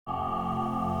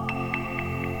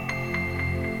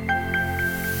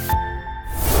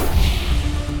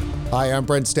Hi, I'm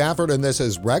Brent Stafford, and this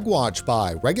is RegWatch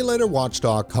by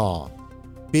RegulatorWatch.com.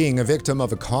 Being a victim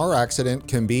of a car accident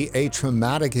can be a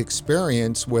traumatic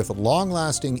experience with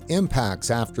long-lasting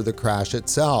impacts after the crash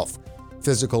itself.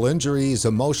 Physical injuries,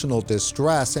 emotional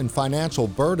distress, and financial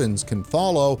burdens can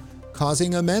follow,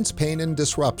 causing immense pain and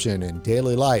disruption in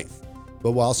daily life.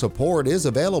 But while support is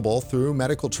available through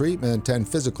medical treatment and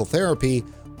physical therapy,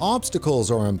 obstacles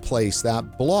are in place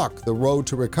that block the road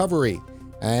to recovery.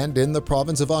 And in the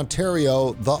province of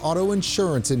Ontario, the auto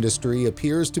insurance industry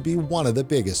appears to be one of the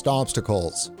biggest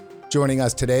obstacles. Joining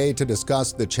us today to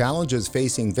discuss the challenges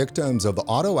facing victims of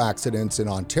auto accidents in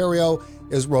Ontario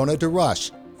is Rona DeRush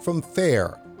from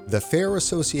FAIR, the FAIR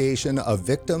Association of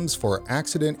Victims for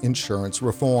Accident Insurance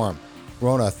Reform.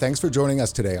 Rona, thanks for joining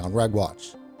us today on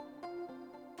RegWatch.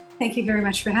 Thank you very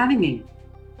much for having me.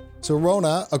 So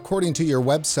Rona, according to your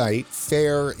website,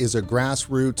 FAIR is a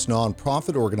grassroots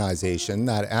nonprofit organization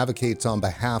that advocates on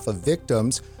behalf of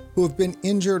victims who have been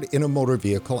injured in a motor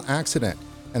vehicle accident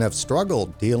and have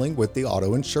struggled dealing with the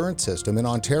auto insurance system in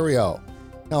Ontario.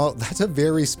 Now, that's a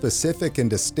very specific and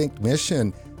distinct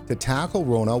mission to tackle,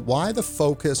 Rona. Why the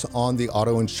focus on the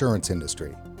auto insurance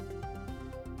industry?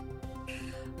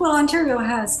 Well, Ontario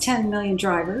has 10 million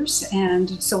drivers,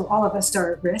 and so all of us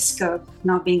are at risk of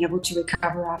not being able to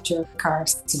recover after a car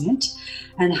accident.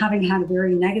 And having had a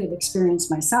very negative experience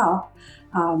myself,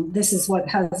 this is what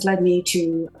has led me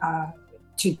to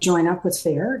join up with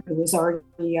FAIR. It was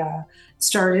already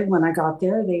started when I got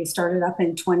there. They started up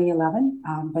in 2011.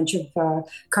 A bunch of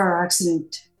car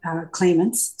accident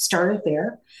claimants started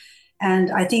there.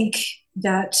 And I think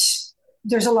that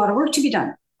there's a lot of work to be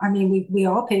done. I mean, we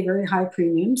all pay very high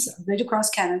premiums. Right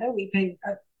across Canada, we pay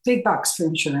big bucks for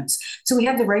insurance. So we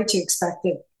have the right to expect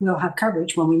that we'll have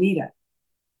coverage when we need it.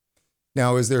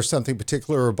 Now, is there something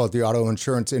particular about the auto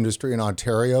insurance industry in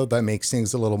Ontario that makes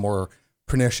things a little more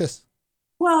pernicious?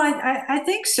 Well, I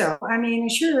think so. I mean,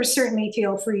 insurers certainly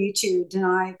feel free to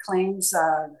deny claims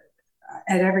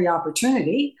at every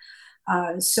opportunity.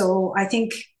 So I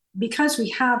think because we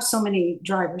have so many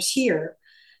drivers here,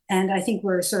 and I think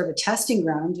we're sort of a testing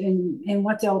ground in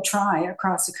what they'll try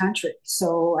across the country.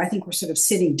 So I think we're sort of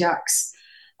sitting ducks.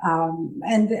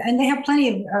 And they have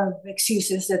plenty of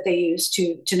excuses that they use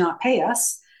to not pay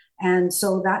us. And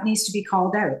so that needs to be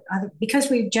called out. Because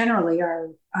we generally are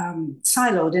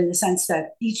siloed in the sense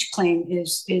that each claim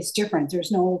is different.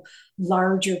 There's no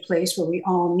larger place where we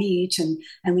all meet and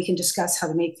we can discuss how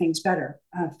to make things better.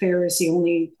 FAIR is the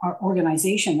only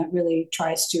organization that really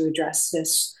tries to address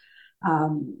this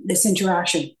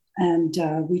interaction. And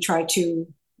we try to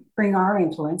bring our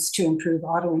influence to improve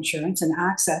auto insurance and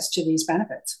access to these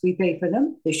benefits. We pay for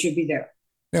them. They should be there.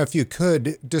 Now, if you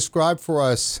could describe for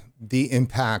us the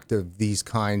impact of these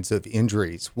kinds of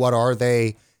injuries, what are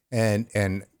they and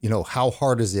how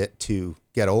hard is it to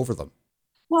get over them?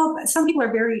 Well, some people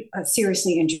are very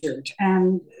seriously injured.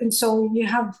 And so you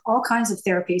have all kinds of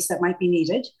therapies that might be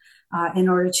needed in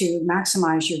order to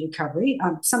maximize your recovery.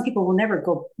 Some people will never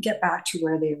get back to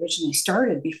where they originally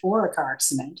started before a car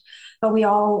accident, but we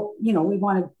all, we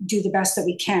want to do the best that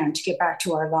we can to get back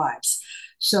to our lives.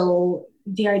 So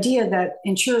the idea that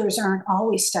insurers aren't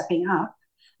always stepping up,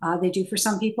 they do for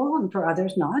some people and for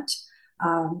others not.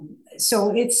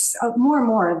 So it's more and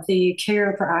more of the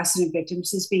care for accident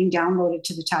victims is being downloaded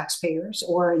to the taxpayers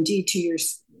or indeed to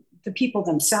the people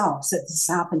themselves that this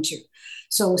happened to.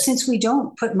 So since we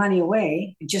don't put money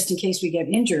away just in case we get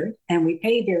injured and we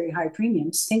pay very high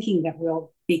premiums thinking that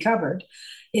we'll be covered,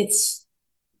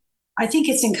 I think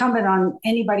it's incumbent on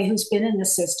anybody who's been in the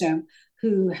system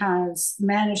who has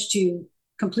managed to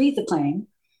complete the claim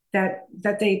that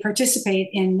they participate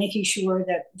in making sure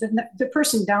that the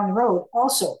person down the road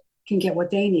also can get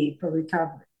what they need for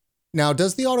recovery. Now,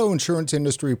 does the auto insurance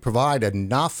industry provide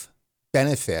enough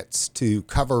benefits to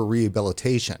cover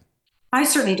rehabilitation? I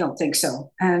certainly don't think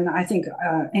so. And I think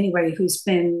anybody who's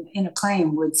been in a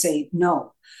claim would say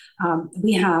no.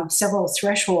 We have several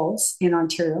thresholds in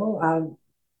Ontario.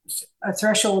 A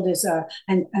threshold is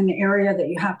an area that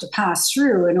you have to pass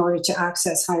through in order to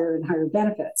access higher and higher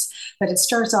benefits. But it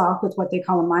starts off with what they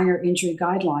call a minor injury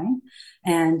guideline.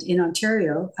 And in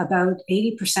Ontario, about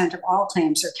 80% of all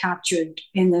claims are captured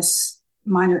in this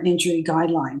minor injury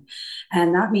guideline.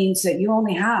 And that means that you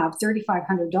only have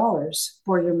 $3,500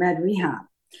 for your med rehab.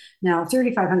 Now,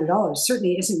 $3,500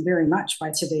 certainly isn't very much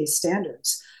by today's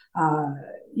standards.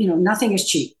 Nothing is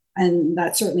cheap. And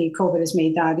that certainly COVID has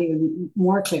made that even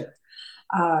more clear.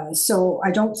 So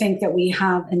I don't think that we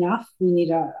have enough. We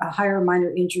need a higher minor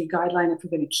injury guideline if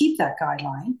we're going to keep that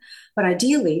guideline. But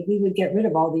ideally, we would get rid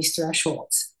of all these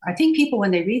thresholds. I think people,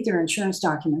 when they read their insurance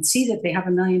documents, see that they have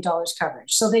 $1 million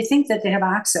coverage. So they think that they have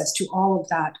access to all of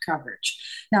that coverage.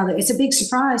 Now, it's a big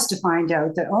surprise to find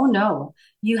out that, oh no,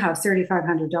 you have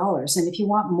 $3,500. And if you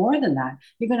want more than that,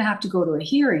 you're going to have to go to a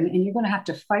hearing and you're going to have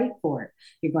to fight for it.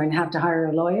 You're going to have to hire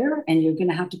a lawyer and you're going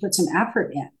to have to put some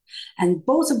effort in. And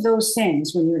both of those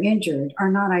things, when you're injured,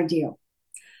 are not ideal.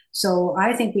 So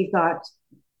I think we've got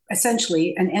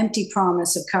essentially an empty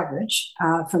promise of coverage.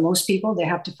 For most people, they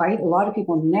have to fight. A lot of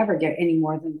people never get any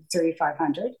more than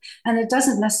 3,500, and it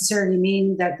doesn't necessarily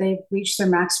mean that they've reached their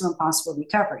maximum possible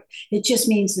recovery. It just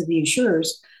means that the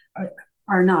insurers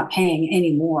are not paying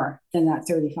any more than that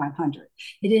 3,500.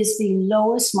 It is the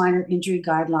lowest minor injury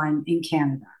guideline in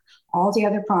Canada. All the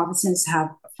other provinces have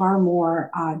far more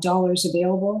dollars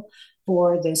available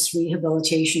for this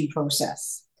rehabilitation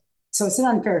process. So it's an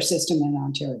unfair system in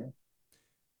Ontario.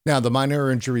 Now, the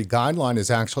minor injury guideline is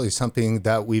actually something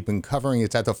that we've been covering.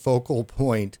 It's at the focal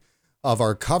point of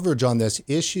our coverage on this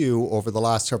issue over the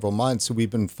last several months.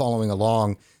 We've been following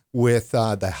along with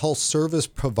the health service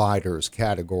providers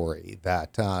category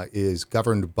that is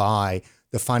governed by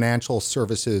the Financial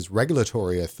Services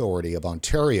Regulatory Authority of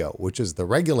Ontario, which is the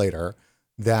regulator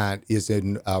that is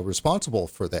responsible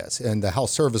for this. And the health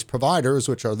service providers,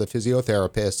 which are the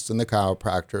physiotherapists and the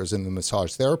chiropractors and the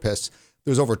massage therapists,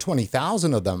 there's over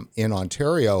 20,000 of them in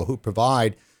Ontario who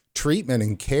provide treatment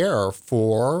and care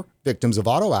for victims of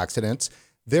auto accidents.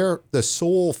 The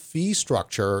sole fee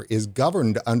structure is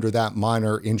governed under that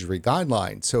minor injury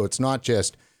guideline. So it's not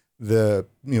just the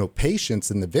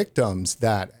patients and the victims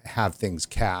that have things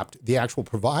capped. The actual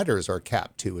providers are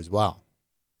capped too as well.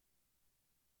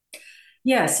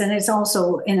 Yes, and it's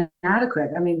also inadequate.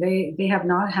 I mean, they have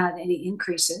not had any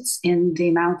increases in the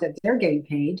amount that they're getting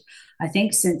paid, I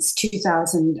think, since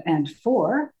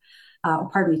 2004,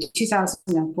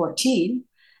 2014.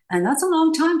 And that's a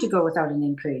long time to go without an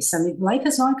increase. I mean, life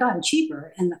has not gotten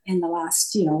cheaper in the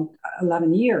last,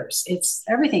 11 years.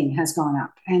 Everything has gone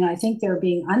up. And I think they're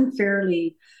being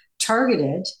unfairly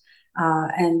targeted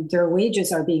and their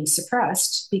wages are being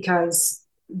suppressed because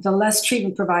the less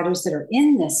treatment providers that are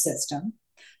in this system,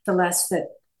 the less that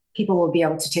people will be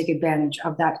able to take advantage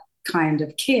of that kind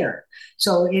of care.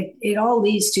 So it all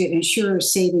leads to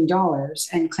insurers saving dollars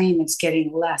and claimants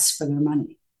getting less for their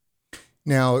money.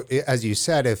 Now, as you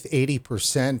said, if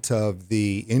 80% of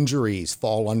the injuries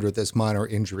fall under this minor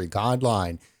injury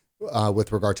guideline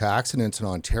with regard to accidents in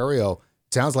Ontario,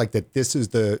 it sounds like that this is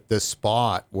the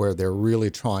spot where they're really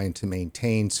trying to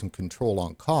maintain some control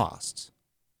on costs.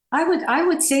 I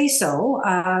would say so.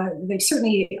 They've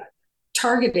certainly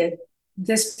targeted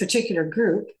this particular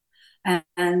group, and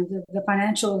the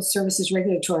Financial Services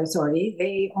Regulatory Authority,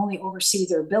 they only oversee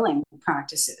their billing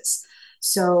practices.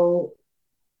 So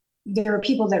there are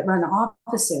people that run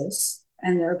offices,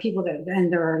 and there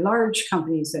are large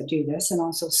companies that do this, and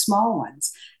also small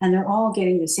ones, and they're all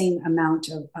getting the same amount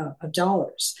of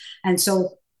dollars. And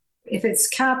so if it's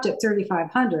capped at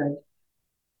 3,500,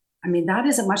 I mean, that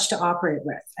isn't much to operate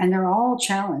with. And they're all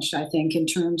challenged, I think, in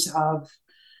terms of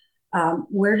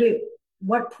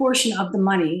what portion of the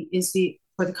money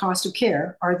for the cost of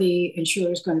care are the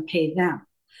insurers going to pay them?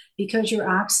 Because you're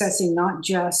accessing not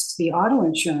just the auto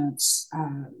insurance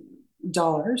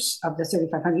dollars of the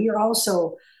 3,500, you're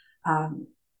also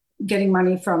getting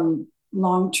money from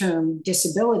long-term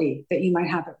disability that you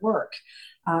might have at work.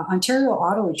 Ontario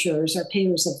auto insurers are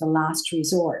payers of the last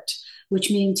resort, which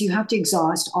means you have to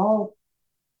exhaust all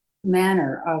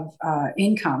manner of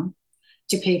income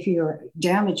to pay for your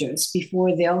damages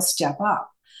before they'll step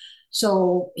up.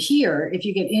 So here, if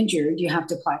you get injured, you have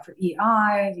to apply for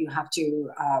EI,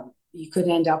 you could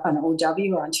end up on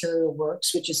OW, or Ontario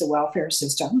Works, which is a welfare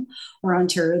system, or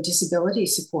Ontario Disability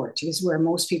Support is where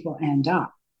most people end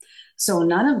up. So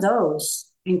none of those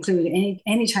include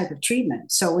any type of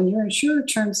treatment. So when your insurer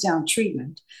turns down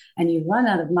treatment and you run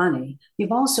out of money,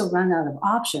 you've also run out of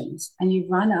options and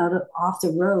you've run off the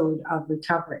road of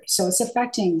recovery. So it's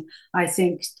affecting, I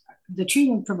think, the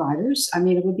treatment providers. I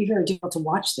mean, it would be very difficult to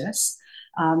watch this.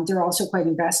 They're also quite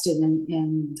invested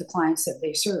in the clients that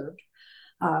they serve.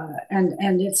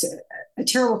 And it's a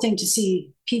terrible thing to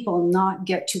see people not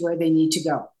get to where they need to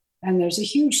go. And there's a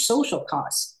huge social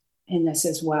cost in this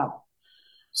as well.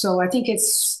 So I think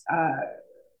it's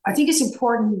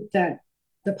important that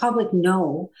the public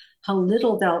know how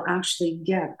little they'll actually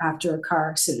get after a car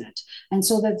accident, and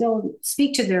so that they'll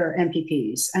speak to their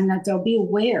MPPs and that they'll be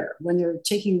aware when they're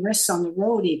taking risks on the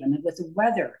road, even with the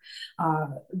weather,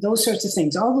 those sorts of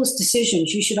things. All those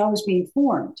decisions, you should always be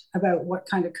informed about what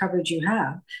kind of coverage you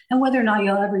have and whether or not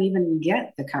you'll ever even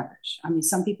get the coverage. I mean,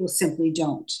 some people simply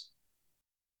don't.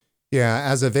 Yeah,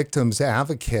 as a victim's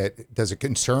advocate, does it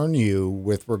concern you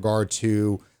with regard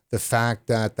to the fact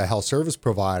that the health service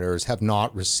providers have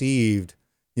not received,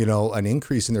 an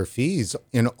increase in their fees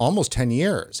in almost 10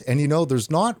 years? And,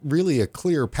 there's not really a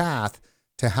clear path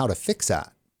to how to fix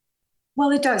that.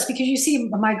 Well, it does because you see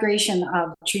a migration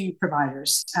of treatment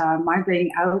providers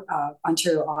migrating out of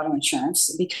Ontario auto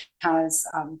insurance because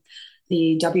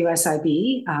the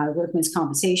WSIB, Workmen's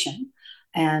Compensation,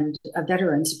 and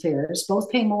Veterans Affairs both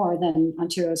pay more than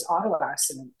Ontario's auto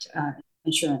accident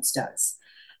insurance does.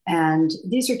 And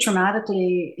these are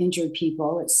traumatically injured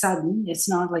people. It's sudden. It's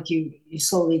not like you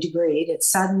slowly degrade.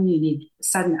 It's sudden. You need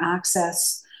sudden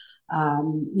access.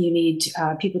 You need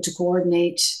people to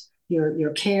coordinate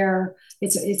your care.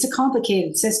 It's a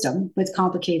complicated system with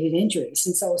complicated injuries.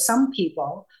 And so some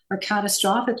people are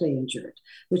catastrophically injured,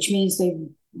 which means they've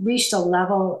reached a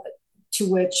level to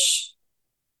which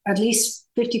at least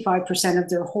 55% of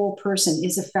their whole person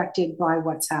is affected by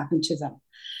what's happened to them.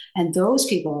 And those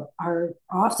people are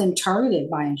often targeted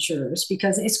by insurers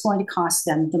because it's going to cost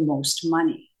them the most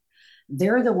money.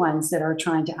 They're the ones that are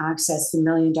trying to access the $1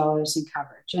 million in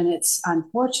coverage. And it's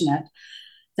unfortunate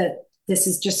that this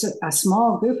is just a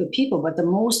small group of people, but the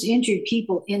most injured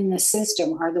people in the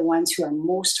system are the ones who are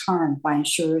most harmed by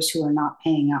insurers who are not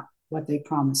paying up what they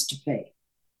promised to pay.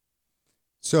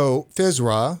 So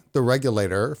FSRA, the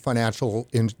regulator,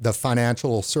 the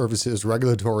Financial Services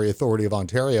Regulatory Authority of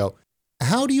Ontario,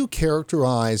 how do you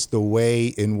characterize the way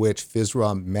in which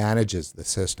FSRA manages the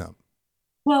system?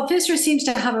 Well, FSRA seems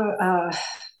to have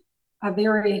a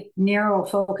very narrow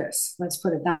focus, let's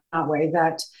put it that way,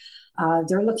 that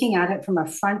they're looking at it from a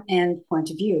front end point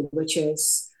of view, which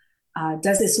is,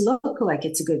 does this look like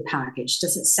it's a good package?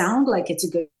 Does it sound like it's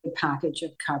a good package of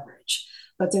coverage?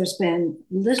 But there's been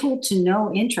little to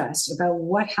no interest about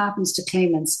what happens to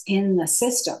claimants in the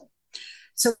system.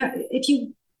 So if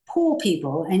you poll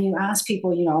people and you ask people,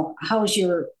 how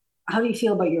do you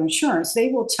feel about your insurance? They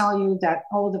will tell you that,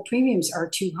 oh, the premiums are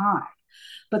too high.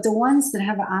 But the ones that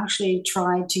have actually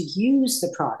tried to use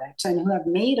the product and who have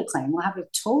made a claim will have a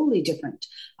totally different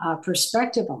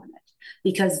perspective on it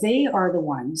because they are the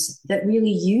ones that really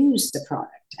use the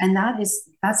product. And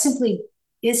that simply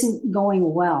isn't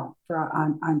going well for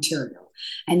Ontario.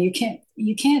 And you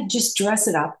can't just dress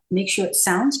it up, make sure it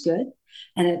sounds good,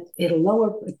 and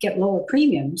it'll get lower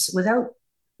premiums without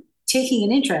taking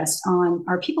an interest on,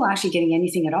 are people actually getting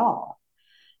anything at all?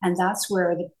 And that's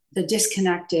where the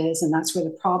disconnect is, and that's where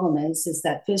the problem is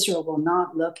that FSRA will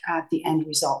not look at the end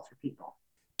result for people.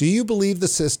 Do you believe the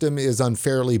system is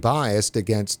unfairly biased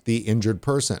against the injured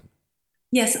person?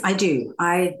 Yes, I do.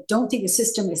 I don't think the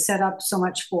system is set up so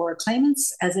much for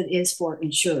claimants as it is for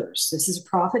insurers. This is a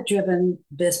profit-driven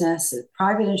business,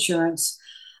 private insurance,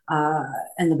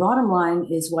 and the bottom line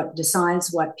is what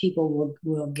decides what people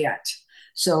will get.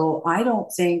 So I don't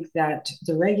think that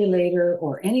the regulator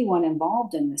or anyone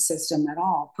involved in the system at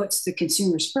all puts the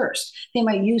consumers first. They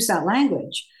might use that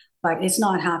language, but it's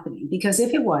not happening because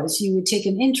if it was, you would take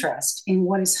an interest in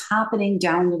what is happening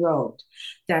down the road.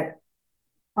 That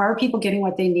are people getting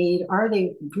what they need? Are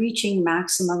they reaching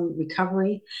maximum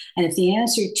recovery? And if the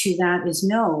answer to that is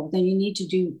no, then you need to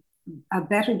do a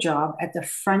better job at the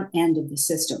front end of the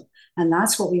system. And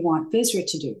that's what we want FSRA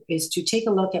to do, is to take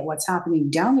a look at what's happening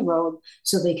down the road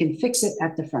so they can fix it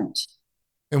at the front.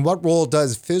 And what role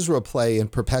does FSRA play in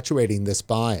perpetuating this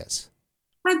bias?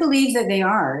 I believe that they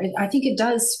are. I think it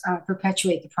does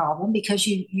perpetuate the problem because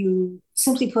you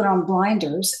simply put on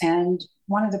blinders. And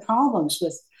one of the problems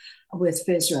with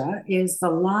FSRA is the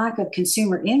lack of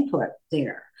consumer input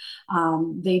there.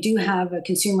 They do have a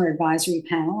consumer advisory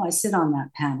panel. I sit on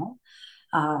that panel.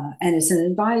 And it's an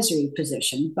advisory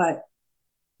position, but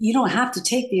you don't have to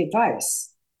take the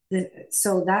advice.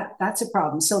 So that's a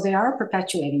problem. So they are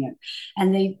perpetuating it.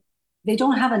 And they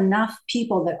don't have enough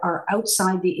people that are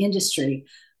outside the industry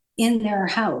in their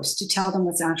house to tell them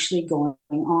what's actually going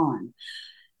on.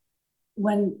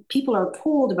 When people are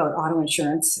polled about auto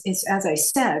insurance, it's, as I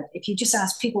said, if you just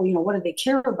ask people, what do they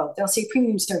care about? They'll say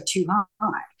premiums are too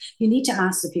high. You need to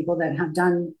ask the people that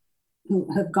who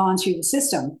have gone through the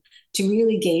system to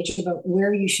really gauge about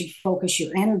where you should focus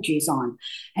your energies on.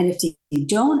 And if you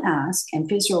don't ask, and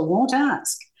FSRA won't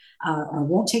ask or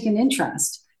won't take an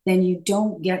interest, then you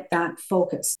don't get that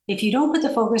focus. If you don't put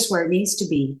the focus where it needs to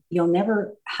be, you'll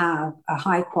never have a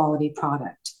high quality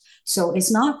product. So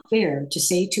it's not fair to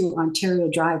say to Ontario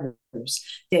drivers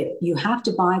that you have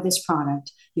to buy this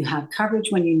product, you have coverage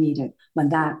when you need it, when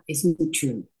that isn't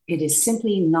true. It is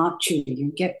simply not true.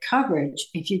 You get coverage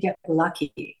if you get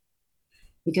lucky.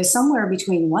 because somewhere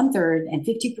between 1/3 and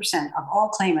 50% of all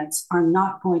claimants are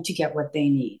not going to get what they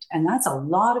need. And that's a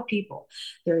lot of people.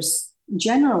 There's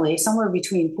generally somewhere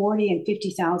between 40 and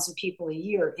 50,000 people a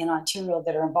year in Ontario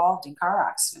that are involved in car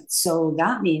accidents. So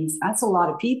that means that's a lot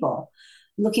of people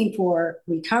looking for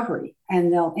recovery,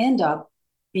 and they'll end up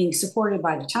being supported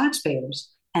by the taxpayers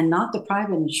and not the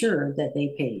private insurer that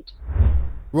they paid.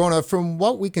 Rona, from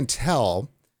what we can tell,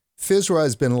 FSRA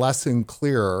has been less than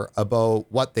clear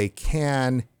about what they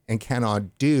can and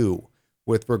cannot do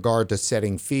with regard to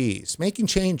setting fees, making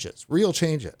changes, real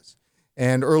changes.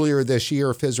 And earlier this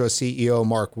year, FSRA CEO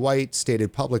Mark White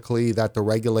stated publicly that the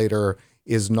regulator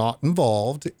is not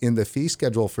involved in the fee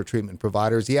schedule for treatment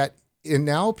providers, yet it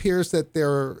now appears that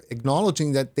they're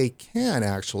acknowledging that they can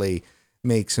actually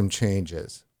make some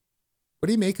changes. What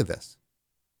do you make of this?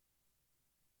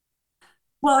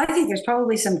 Well, I think there's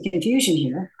probably some confusion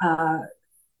here.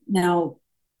 Now,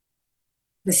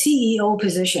 the CEO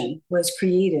position was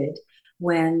created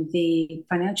when the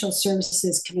Financial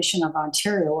Services Commission of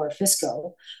Ontario, or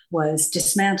FSCO, was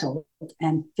dismantled,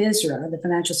 and FSRA, the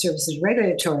Financial Services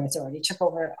Regulatory Authority, took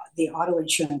over the auto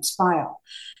insurance file.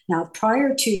 Now,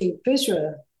 prior to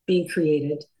FSRA being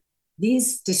created,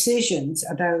 these decisions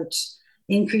about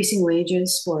increasing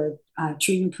wages for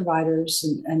treatment providers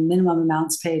and minimum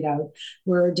amounts paid out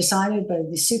were decided by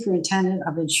the superintendent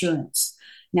of insurance.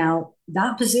 Now,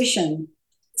 that position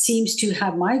seems to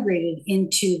have migrated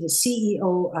into the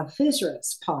CEO of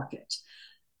FSRA's pocket.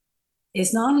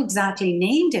 It's not exactly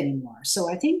named anymore. So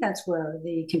I think that's where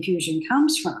the confusion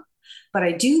comes from. But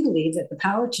I do believe that the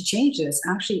power to change this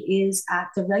actually is at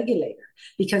the regulator,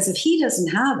 because if he doesn't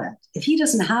have it, if he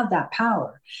doesn't have that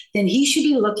power, then he should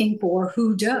be looking for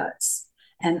who does.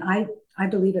 And I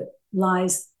believe it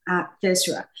lies at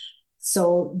FSRA.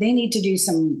 So they need to do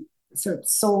some sort of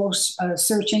soul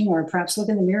searching, or perhaps look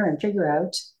in the mirror and figure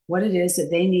out what it is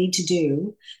that they need to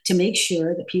do to make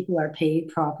sure that people are paid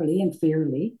properly and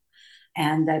fairly,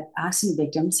 and that accident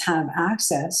victims have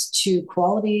access to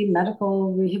quality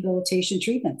medical rehabilitation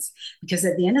treatments. Because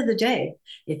at the end of the day,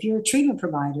 if you're a treatment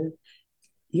provider,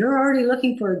 you're already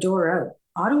looking for a door out.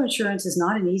 Auto insurance is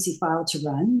not an easy file to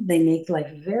run. They make life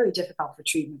very difficult for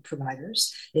treatment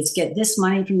providers. It's get this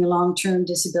money from your long-term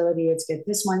disability. It's get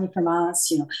this money from us.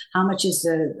 How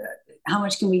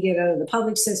much can we get out of the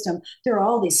public system? There are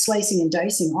all these slicing and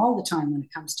dicing all the time when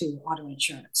it comes to auto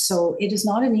insurance. So it is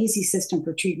not an easy system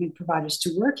for treatment providers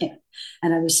to work in.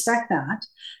 And I respect that.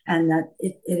 And that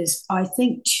it is, I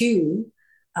think, too,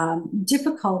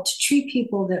 difficult to treat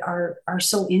people that are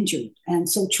so injured and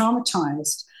so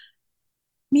traumatized,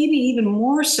 maybe even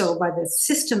more so by the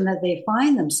system that they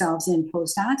find themselves in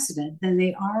post-accident than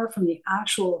they are from the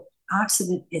actual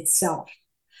accident itself.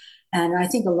 And I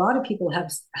think a lot of people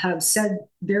have said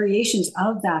variations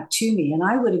of that to me, and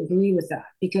I would agree with that,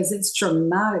 because it's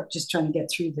traumatic just trying to get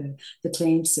through the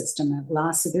claim system. It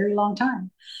lasts a very long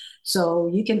time. So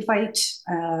you can fight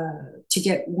to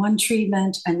get one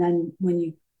treatment, and then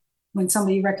when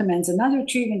somebody recommends another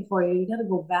treatment for you, you got to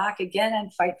go back again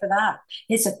and fight for that.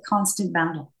 It's a constant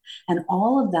battle. And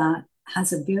all of that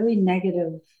has a very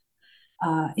negative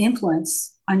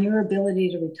influence on your ability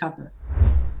to recover.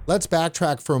 Let's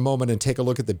backtrack for a moment and take a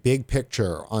look at the big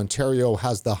picture. Ontario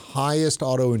has the highest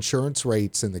auto insurance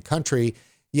rates in the country,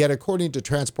 yet according to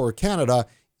Transport Canada,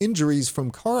 injuries from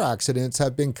car accidents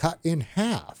have been cut in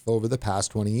half over the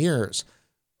past 20 years.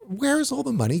 Where's all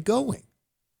the money going?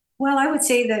 Well, I would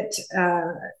say that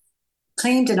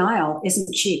claim denial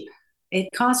isn't cheap.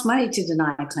 It costs money to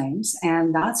deny claims,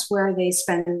 and that's where they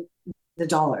spend the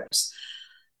dollars.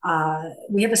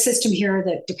 We have a system here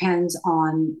that depends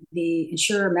on the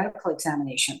insurer medical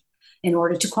examination in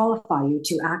order to qualify you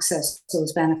to access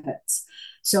those benefits.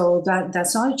 So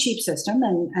that's not a cheap system,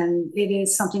 and it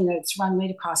is something that's run right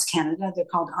across Canada. They're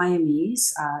called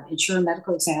IMEs, insurer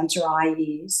medical exams, or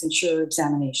IEs, insurer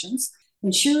examinations.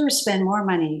 Insurers spend more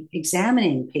money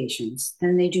examining patients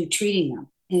than they do treating them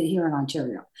here in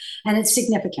Ontario. And it's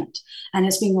significant. And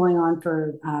it's been going on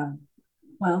for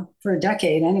a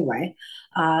decade anyway,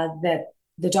 that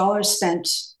the dollars spent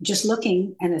just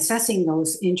looking and assessing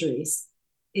those injuries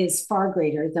is far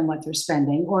greater than what they're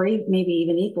spending, or maybe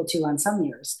even equal to on some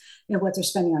years, what they're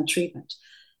spending on treatment.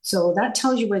 So that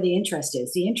tells you where the interest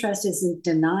is. The interest is in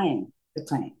denying the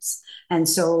claims. And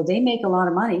so they make a lot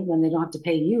of money when they don't have to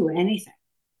pay you anything.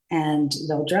 And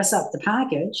they'll dress up the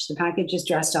package. The package is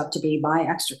dressed up to be buy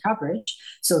extra coverage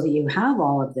so that you have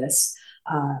all of this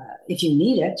if you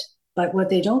need it. But what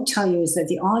they don't tell you is that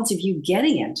the odds of you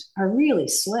getting it are really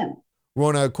slim.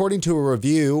 Rona, according to a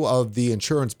review of the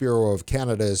Insurance Bureau of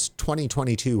Canada's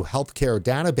 2022 healthcare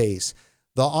database,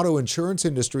 The auto insurance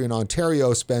industry in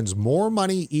Ontario spends more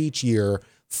money each year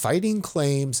fighting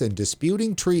claims and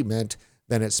disputing treatment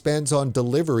than it spends on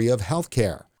delivery of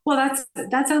healthcare. Well,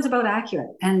 that sounds about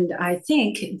accurate. And I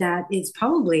think that it's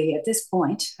probably at this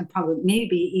point, and probably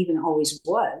maybe even always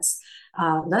was,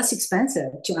 less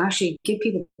expensive to actually give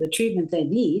people the treatment they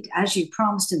need, as you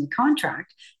promised in the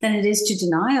contract, than it is to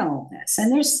deny all of this.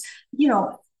 And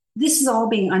this is all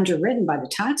being underwritten by the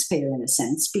taxpayer in a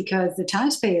sense, because the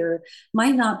taxpayer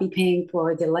might not be paying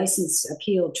for the license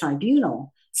appeal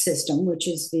tribunal system, which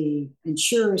is the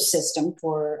insurer's system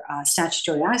for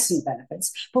statutory accident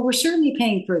benefits, but we're certainly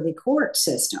paying for the court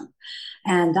system.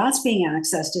 And that's being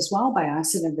accessed as well by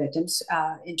accident victims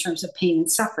in terms of pain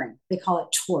and suffering. They call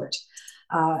it tort.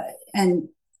 And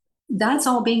that's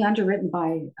all being underwritten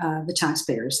by the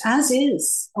taxpayers, as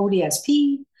is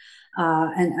ODSP,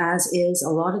 and as is a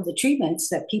lot of the treatments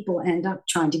that people end up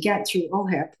trying to get through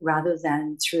OHIP rather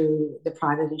than through the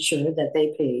private insurer that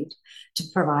they paid to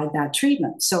provide that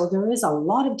treatment. So there is a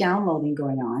lot of downloading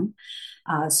going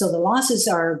on. So the losses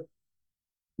are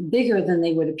bigger than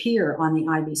they would appear on the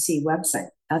IBC website,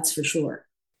 that's for sure.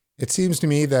 It seems to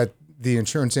me that the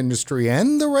insurance industry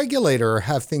and the regulator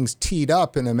have things teed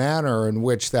up in a manner in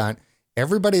which that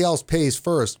everybody else pays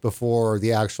first before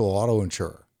the actual auto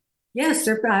insurer. Yes,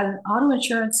 auto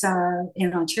insurance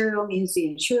in Ontario means the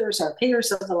insurers are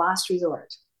payers of the last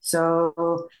resort.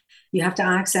 So you have to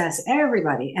access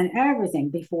everybody and everything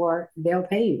before they'll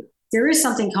pay you. There is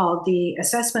something called the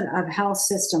Assessment of Health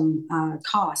System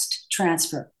Cost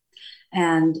Transfer.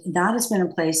 And that has been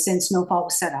in place since No Fault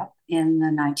was set up in the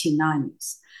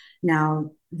 1990s.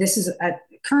 Now, this is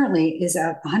currently is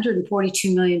at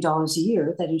 $142 million a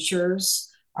year that insurers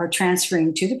are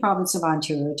transferring to the province of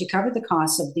Ontario to cover the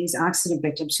costs of these accident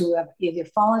victims who have either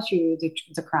fallen through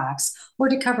the cracks, or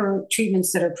to cover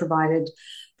treatments that are provided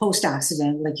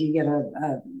post-accident, like you get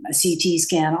a CT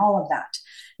scan, all of that.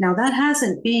 Now, that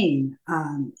hasn't been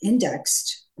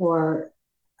indexed or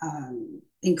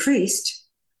increased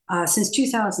since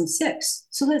 2006.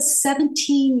 So that's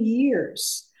 17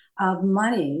 years of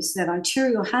monies that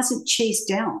Ontario hasn't chased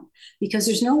down, because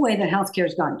there's no way that healthcare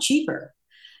has gotten cheaper.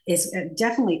 It's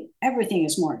definitely, everything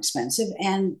is more expensive.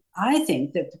 And I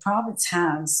think that the province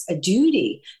has a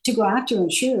duty to go after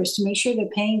insurers to make sure they're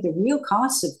paying the real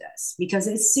cost of this, because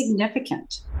it's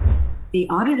significant. The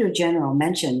Auditor General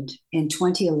mentioned in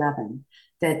 2011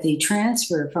 that the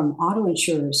transfer from auto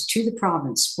insurers to the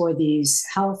province for these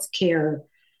healthcare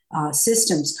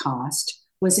systems cost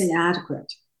was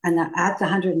inadequate, and that at the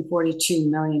 142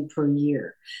 million per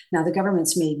year. Now, the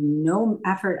government's made no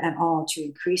effort at all to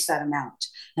increase that amount.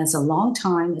 And it's a long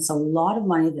time. It's a lot of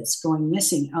money that's going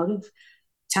missing out of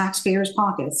taxpayers'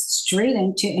 pockets straight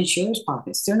into insurers'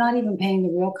 pockets. They're not even paying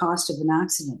the real cost of an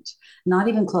accident, not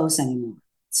even close anymore.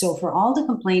 So for all the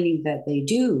complaining that they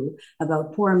do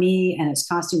about poor me and it's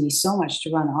costing me so much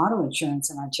to run auto insurance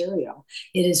in Ontario,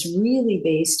 it is really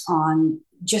based on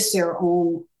just their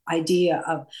own idea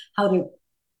of how to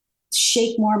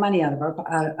shake more money out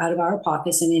of our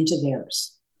pockets and into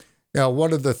theirs. Now,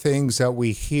 one of the things that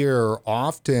we hear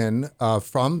often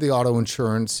from the auto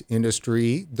insurance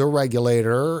industry, the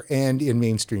regulator, and in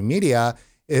mainstream media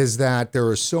is that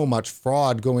there is so much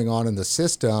fraud going on in the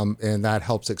system, and that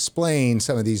helps explain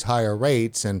some of these higher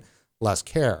rates and less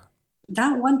care.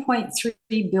 That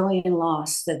 1.3 billion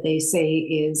loss that they say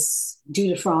is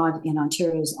due to fraud in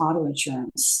Ontario's auto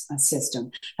insurance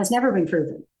system has never been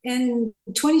proven. In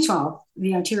 2012,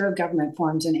 the Ontario government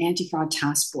formed an anti-fraud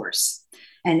task force.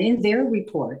 And in their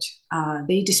report,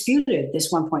 they disputed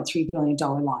this $1.3 billion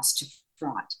loss to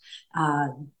fraud.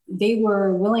 They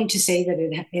were willing to say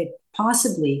that it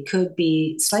possibly could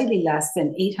be slightly less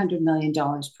than $800 million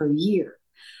per year.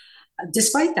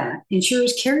 Despite that,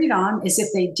 insurers carried on as if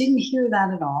they didn't hear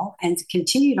that at all and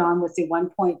continued on with the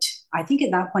I think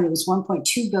at that point it was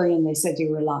 1.2 billion they said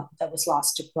that was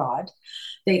lost to fraud.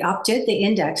 They upped it, they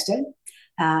indexed it,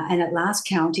 and at last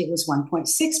count it was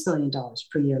 $1.6 billion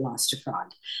per year lost to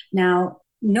fraud. Now,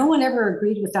 no one ever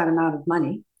agreed with that amount of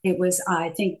money. It was, I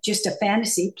think, just a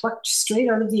fantasy plucked straight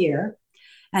out of the air,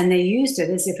 and they used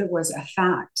it as if it was a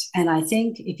fact. And I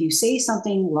think if you say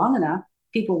something long enough,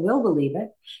 people will believe it,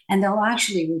 and they'll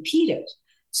actually repeat it.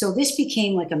 So this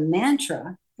became like a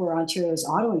mantra for Ontario's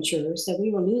auto insurers that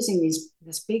we were losing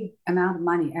this big amount of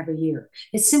money every year.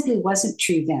 It simply wasn't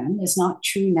true then. It's not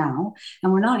true now.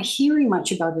 And we're not hearing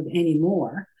much about it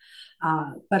anymore.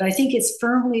 But I think it's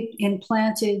firmly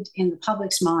implanted in the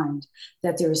public's mind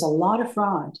that there's a lot of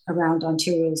fraud around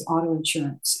Ontario's auto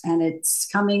insurance. And it's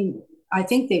coming, I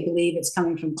think they believe it's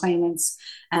coming from claimants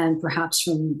and perhaps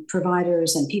from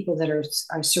providers and people that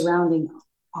are surrounding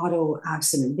auto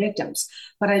accident victims.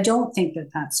 But I don't think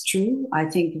that that's true. I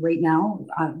think right now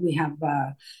we have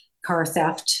car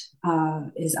theft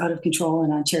is out of control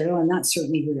in Ontario, and that's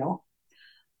certainly real.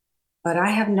 But I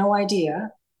have no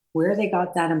idea where they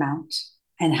got that amount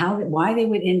and why they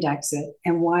would index it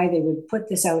and why they would put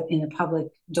this out in the public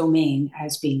domain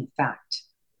as being fact.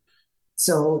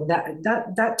 So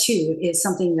that too is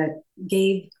something that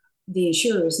gave the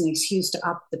insurers an excuse to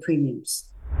up the premiums.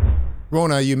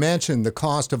 Rona, you mentioned the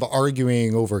cost of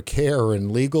arguing over care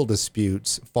in legal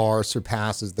disputes far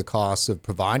surpasses the cost of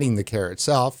providing the care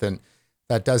itself, and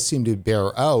that does seem to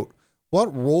bear out.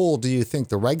 What role do you think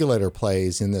the regulator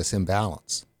plays in this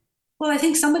imbalance? Well, I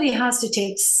think somebody has to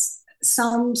take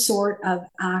some sort of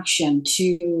action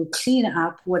to clean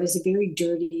up what is a very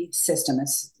dirty system.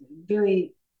 It's a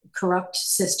very corrupt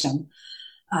system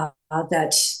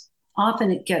that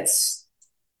often it gets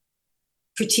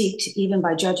critiqued even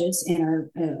by judges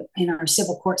in our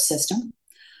civil court system.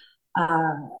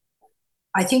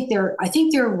 I think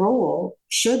their role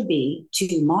should be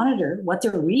to monitor what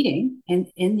they're reading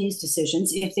in these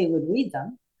decisions if they would read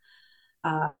them.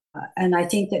 And I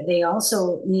think that they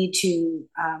also need to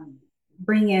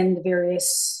bring in the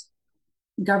various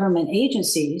government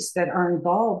agencies that are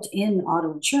involved in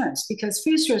auto insurance, because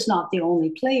FSRA is not the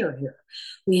only player here.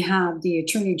 We have the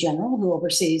Attorney General, who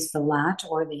oversees the LAT,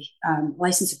 or the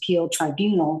License Appeal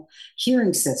Tribunal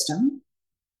hearing system.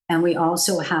 And we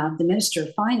also have the Minister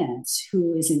of Finance,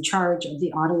 who is in charge of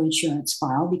the auto insurance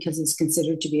file because it's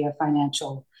considered to be a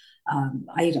financial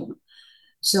item.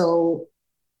 So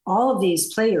all of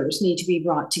these players need to be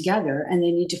brought together, and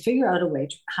they need to figure out a way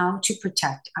how to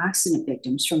protect accident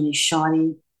victims from these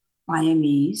shoddy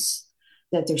IMEs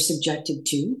that they're subjected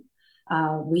to.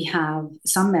 We have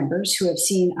some members who have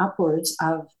seen upwards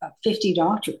of 50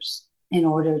 doctors in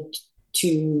order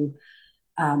to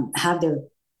have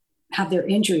their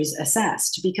injuries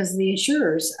assessed, because the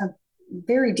insurers have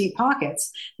very deep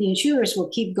pockets. The insurers will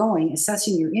keep going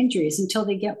assessing your injuries until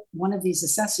they get one of these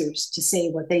assessors to say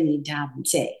what they need to have them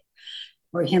say,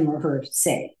 or him or her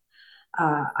say.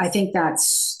 I think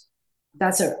that's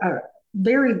a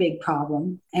very big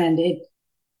problem, and it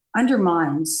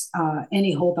undermines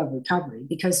any hope of recovery,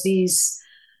 because these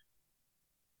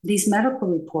medical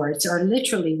reports are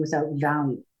literally without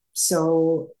value.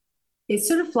 So it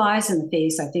sort of flies in the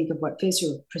face, I think, of what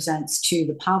FSRA presents to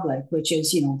the public, which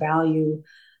is, value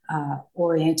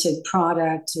oriented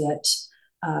product that,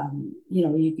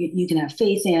 you can have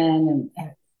faith in,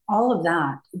 and all of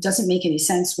that. It doesn't make any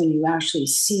sense when you actually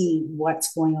see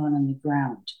what's going on the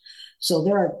ground. So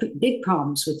there are big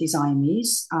problems with these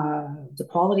IMEs, the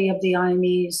quality of the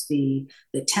IMEs, the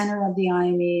tenor of the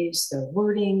IMEs, the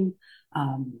wording.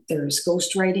 There's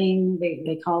ghostwriting,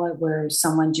 they call it, where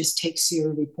someone just takes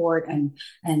your report and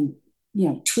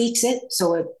tweaks it.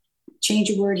 So it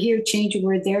change a word here, change a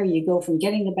word there. You go from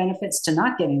getting the benefits to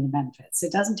not getting the benefits.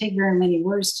 It doesn't take very many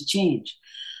words to change.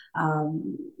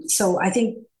 So I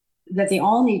think that they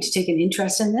all need to take an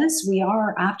interest in this. We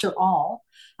are, after all,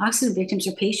 accident victims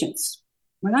are patients.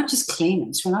 We're not just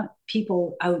claimants. We're not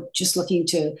people out just looking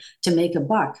to make a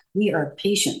buck. We are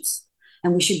patients.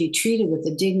 And we should be treated with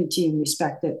the dignity and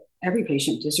respect that every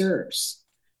patient deserves.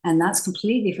 And that's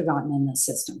completely forgotten in this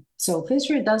system. So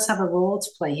FSRA does have a role to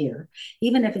play here,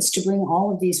 even if it's to bring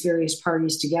all of these various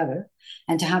parties together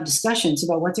and to have discussions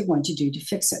about what they're going to do to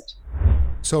fix it.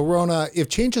 So, Rona, if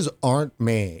changes aren't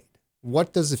made,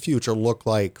 what does the future look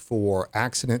like for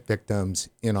accident victims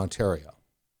in Ontario?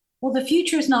 Well, the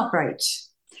future is not bright,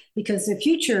 because the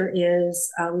future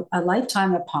is a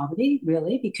lifetime of poverty,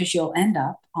 really, because you'll end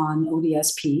up on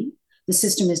ODSP. The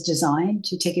system is designed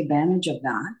to take advantage of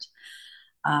that.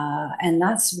 And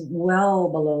that's well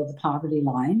below the poverty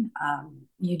line.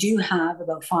 You do have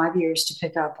about 5 years to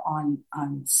pick up on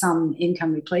some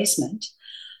income replacement.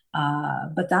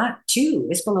 But that too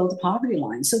is below the poverty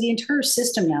line. So the entire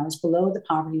system now is below the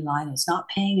poverty line. It's not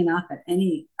paying enough at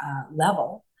any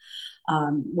level.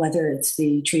 Whether it's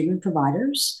the treatment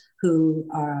providers who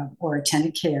or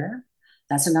attendant care.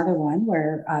 That's another one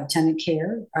where attendant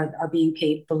care are being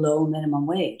paid below minimum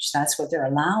wage. That's what they're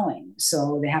allowing.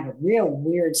 So they have a real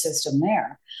weird system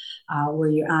there where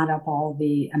you add up all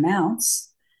the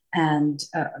amounts and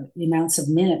the amounts of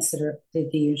minutes that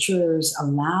the insurers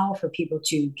allow for people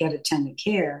to get attendant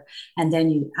care. And then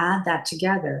you add that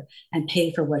together and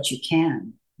pay for what you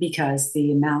can, because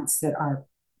the amounts that are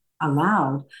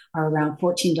allowed are around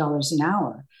 $14 an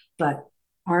hour, but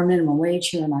our minimum wage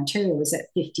here in Ontario is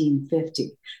at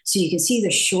 $15.50. So you can see the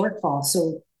shortfall.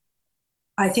 So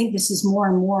I think this is more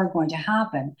and more going to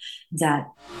happen, that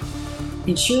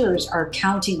insurers are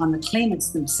counting on the claimants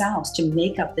themselves to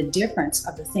make up the difference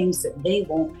of the things that they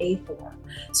won't pay for.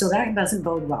 So that doesn't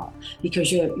bode well,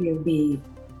 because you'll be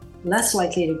less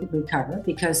likely to recover,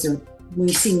 because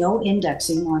we see no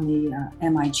indexing on the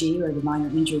MIG, or the minor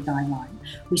injury guideline.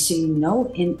 We see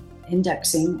no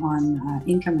indexing on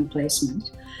income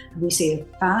replacement. We see a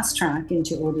fast track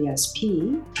into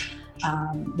ODSP.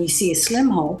 We see a slim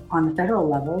hope on the federal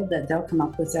level that they'll come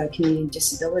up with a Canadian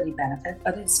disability benefit,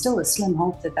 but it's still a slim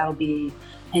hope that that'll be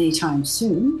anytime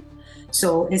soon.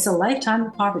 So it's a lifetime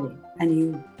of poverty.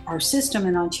 And our system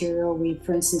in Ontario, we,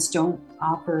 for instance, don't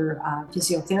offer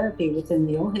physiotherapy within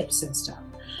the OHIP system.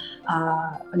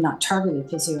 Not targeted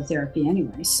physiotherapy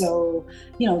anyway. So,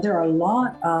 there are a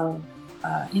lot of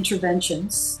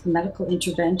interventions, medical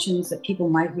interventions that people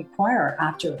might require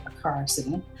after a car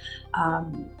accident,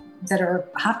 that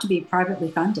have to be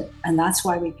privately funded. And that's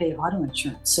why we pay auto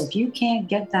insurance. So if you can't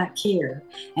get that care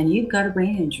and you've got a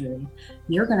brain injury,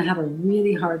 you're going to have a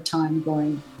really hard time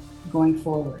going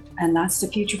forward. And that's the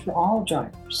future for all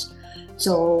drivers.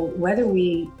 So whether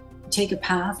we take a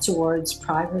path towards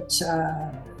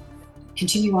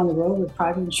continue on the road with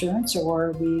private insurance,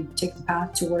 or we take the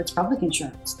path towards public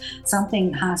insurance,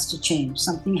 something has to change,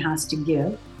 something has to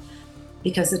give,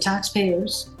 because the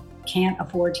taxpayers can't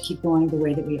afford to keep going the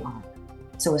way that we are.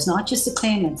 So it's not just the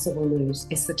claimants that will lose,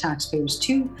 it's the taxpayers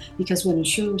too, because when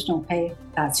insurers don't pay,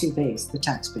 that's who pays, the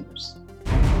taxpayers.